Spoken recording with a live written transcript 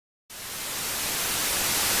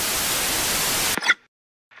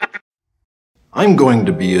I'm going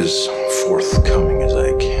to be as forthcoming as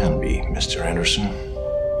I can be, Mr. Anderson.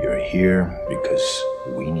 You're here because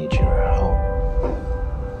we need your help.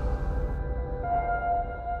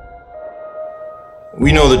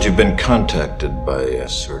 We know that you've been contacted by a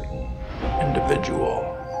certain individual.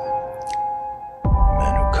 A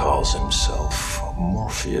man who calls himself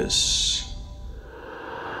Morpheus.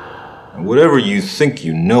 And whatever you think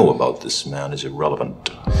you know about this man is irrelevant.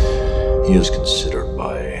 He is considered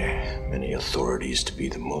by many authorities to be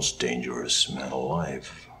the most dangerous man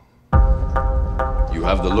alive. You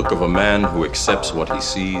have the look of a man who accepts what he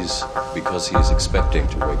sees because he is expecting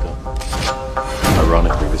to wake up.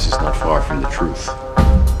 Ironically, this is not far from the truth.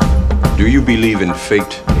 Do you believe in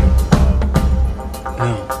fate?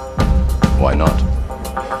 No. Why not?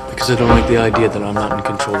 Because I don't like the idea that I'm not in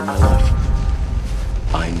control of my life.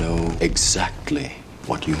 I know exactly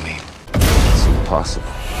what you mean. It's impossible.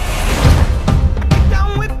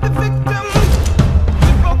 Down with the victims.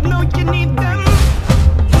 We both know you need them.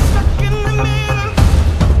 Stuck in the middle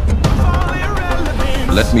of all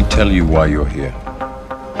irrelevance. Let me tell you why you're here.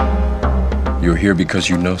 You're here because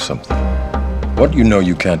you know something. What you know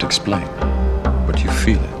you can't explain, but you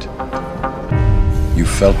feel it. You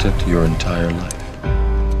felt it your entire life.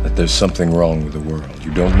 That there's something wrong with the world.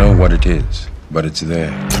 You don't know what it is, but it's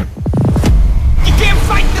there. You can't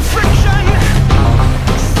fight the friction.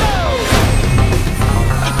 So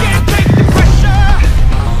you can't take the pressure.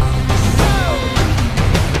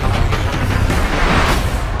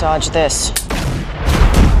 So Dodge this.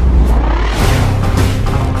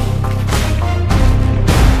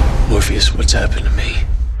 Morpheus, what's happened to me?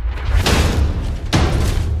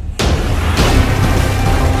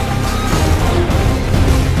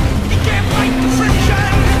 you can't fight the friction.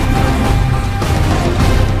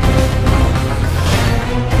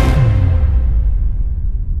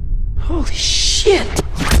 Holy shit!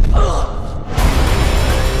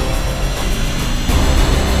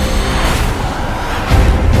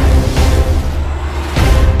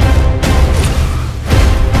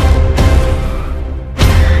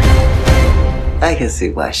 I can see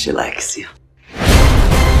why she likes you.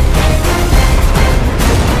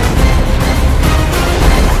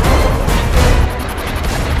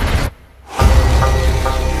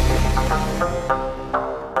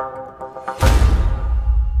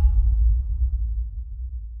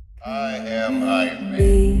 I am Iron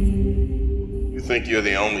Man. You think you're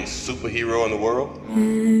the only superhero in the world?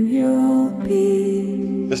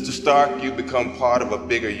 Mr. Stark, you become part of a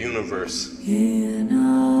bigger universe. In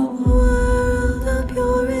a world of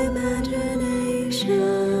pure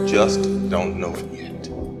imagination. Just don't know it yet.